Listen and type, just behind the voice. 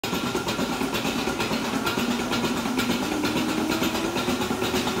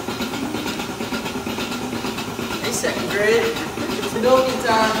second grade. It's milking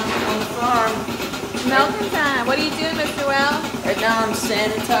time on the farm. Milking time. What are you doing, Mr. Will? Right now I'm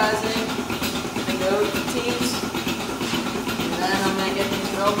sanitizing the goat teats. And then I'm going to get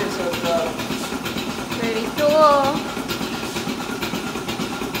these milkers hooked up. Pretty cool.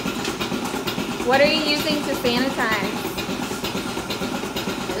 What are you using to sanitize?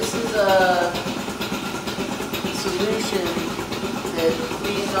 This is a solution that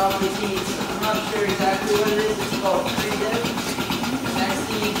cleans off the teats. I'm not sure exactly what it is. It's called pre-dip. The next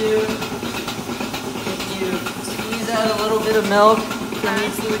thing you do is you squeeze out a little bit of milk from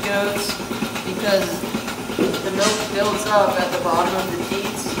each of the goats because the milk builds up at the bottom of the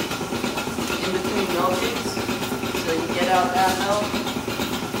teats in between milkings. So you get out that milk.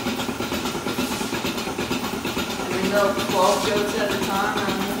 And we milk 12 goats at a time around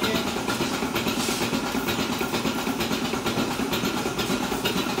here.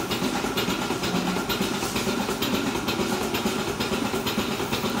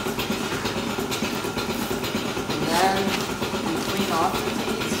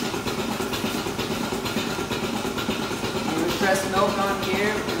 Press milk on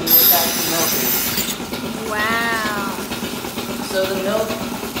here and we attach the milkers. Wow. So the milk,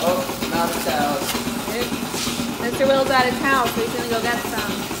 oh, not a towel. Mr. Will's out of towel, so he's gonna go get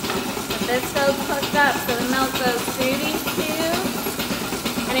some. But this goes hooked up, so the milk goes through these two,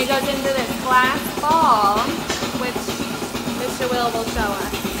 and it goes into this glass ball, which Mr. Will show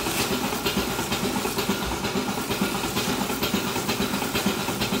us.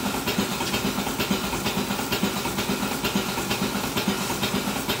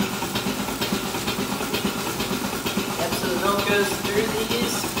 Milk goes through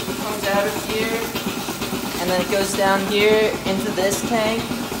these, comes out of here, and then it goes down here into this tank,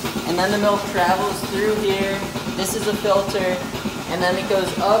 and then the milk travels through here. This is a filter, and then it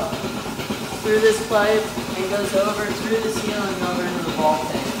goes up through this pipe and goes over through the ceiling and over into the bulk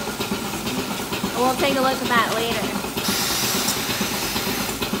tank. We'll take a look at that later.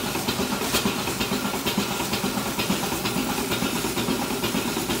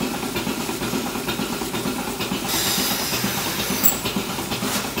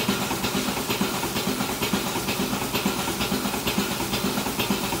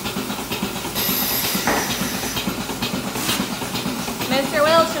 Mr.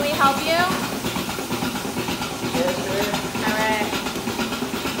 Will, should we help you? Yes, sir. Alright.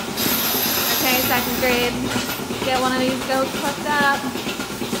 Okay, second grade. Get one of these goats hooked up.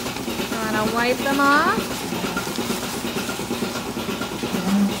 You want to wipe them off.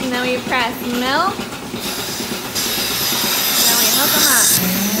 And then we press milk. And then we hook them up.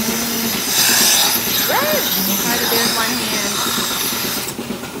 Woo! Hard to do with one hand.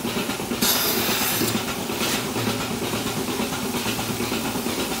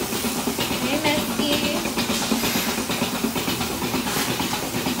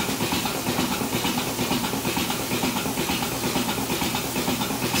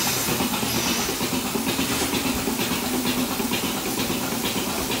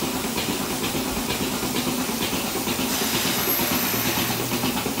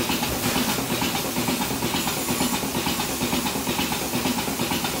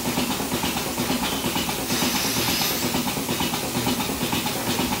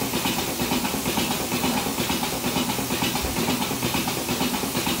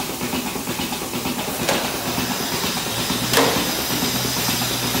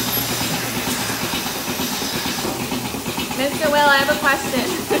 Mr. Will, I have a question.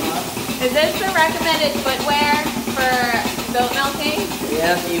 Is this the recommended footwear for goat milking?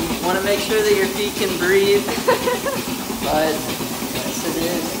 Yeah, you want to make sure that your feet can breathe. But yes, it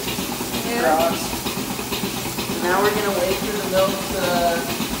is. Crocs. Now we're going to wait for the milk to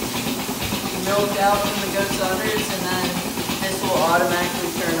milk out from the goat's udders, and then this will automatically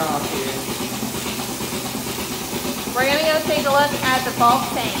turn off here. We're going to go take a look at the bulk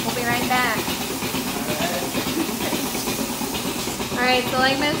tank. We'll be right back. Alright, so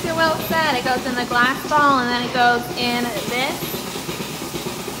like Mr. Will said, it goes in the glass ball and then it goes in this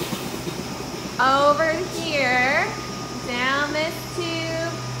over here, down this tube,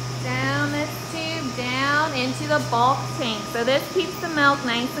 down into the bulk tank. So this keeps the milk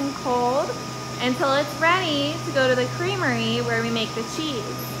nice and cold until it's ready to go to the creamery where we make the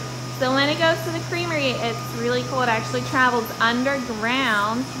cheese. So when it goes to the creamery, it's really cool. It actually travels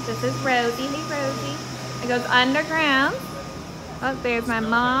underground. This is Rosie. Hey, Rosie. It goes underground. Oh, there's my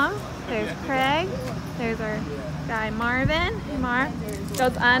mom. There's Craig. There's our guy Marvin. Hey, Marv.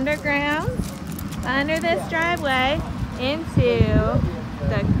 Goes underground, under this driveway, into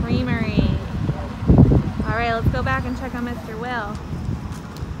the creamery. All right, let's go back and check on Mr. Will.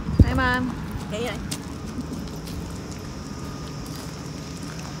 Hi, Mom. Hey.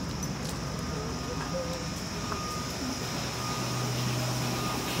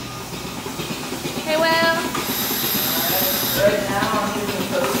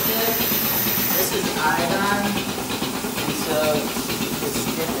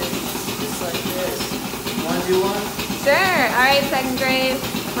 do one? Sure. All right, second grade.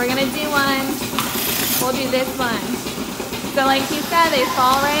 We're gonna do one. We'll do this one. So like he said, they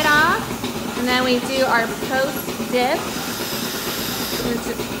fall right off, and then we do our post dip, which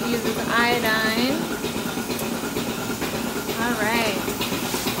uses iodine. All right.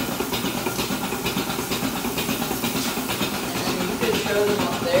 And then you could show them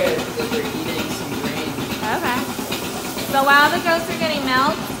up there because they're eating some grain. Okay. So while the goats are getting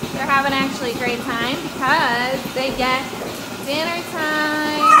milk, they're having actually a great time because they get dinner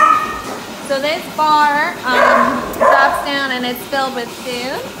time. So this bar drops down and it's filled with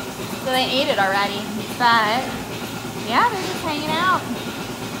food. So they ate it already. But yeah, they're just hanging out.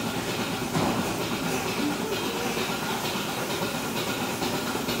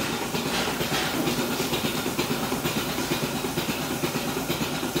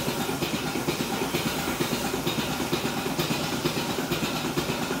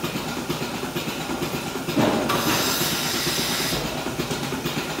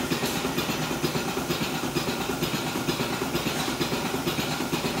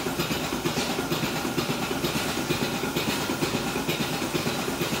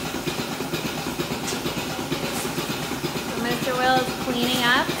 Mr. Will is cleaning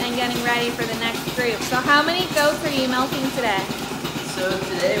up and getting ready for the next group. So how many goats are you milking today? So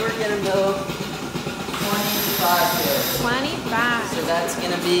today we're gonna milk 25 goats. 25. So that's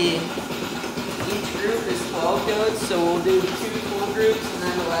gonna be, each group is 12 goats, so we'll do 2 full groups and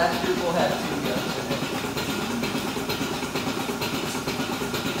then the last group will have 2 goats in it.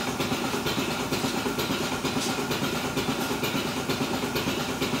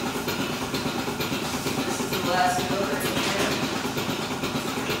 This is the last goat right here.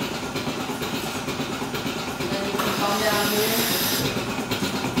 And then you can come down here.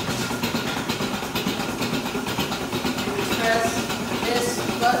 Press this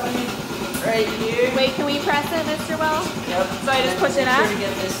button right here. Wait, can we press it, Mr. Will? Yep. So I just push it up? Try to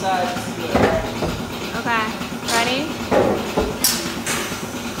get this side to the left. Okay. Ready?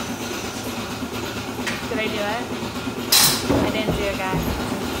 Did I do it? I didn't do it, guys.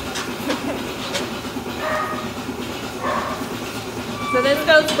 So this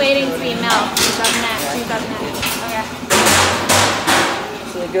goat's waiting to be milked. Who's up next? Who's up next? Okay.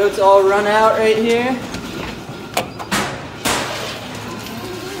 So the goats all run out right here.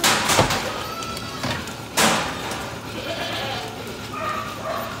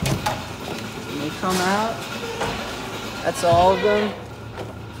 And they come out. That's all of them.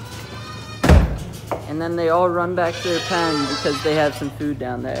 And then they all run back to their pen because they have some food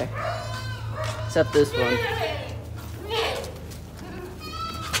down there. Except this one.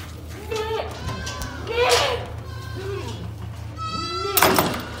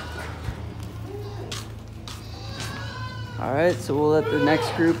 Alright, so we'll let the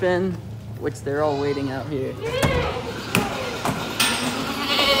next group in, which they're all waiting out here.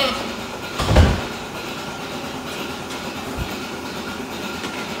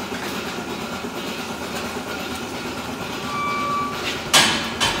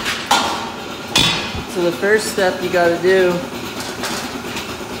 So the first step you gotta do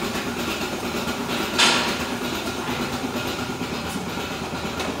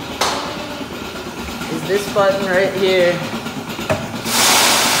is this button right here.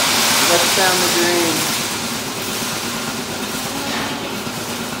 Let's down the drain.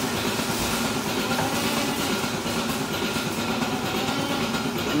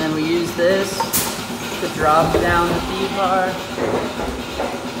 And then we use this to drop down the feed bar.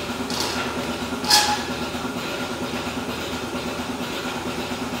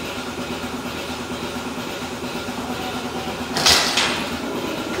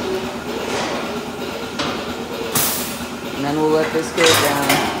 And then we'll let this go down.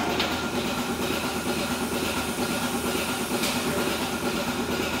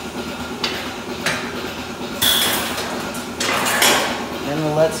 Then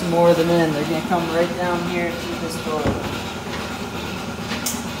we'll let some more of them in. They're gonna come right down here through this door.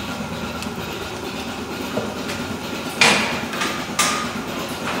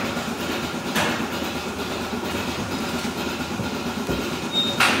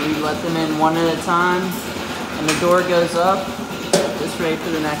 We let them in one at a time, and the door goes up. Just wait for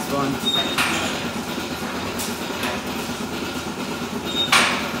the next one.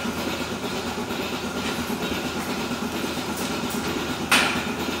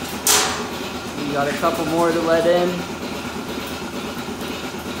 We got a couple more to let in.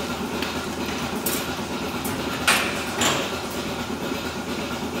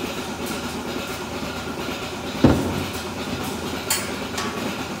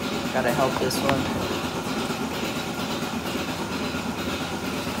 Gotta help this one.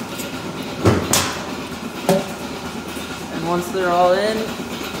 once they're all in,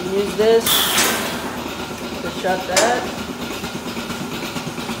 you use this to shut that.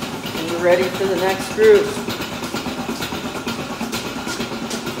 And you're ready for the next group.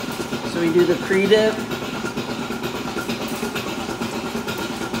 So we do the pre-dip.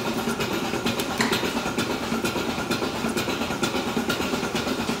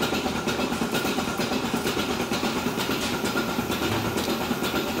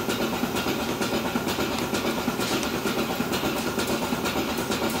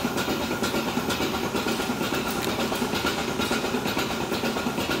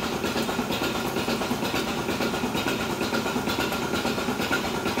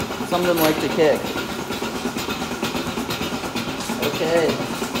 Some of them like to kick. Okay,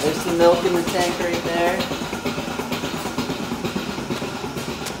 there's some milk in the tank right there.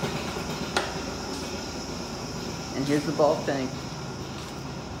 And here's the bulk tank.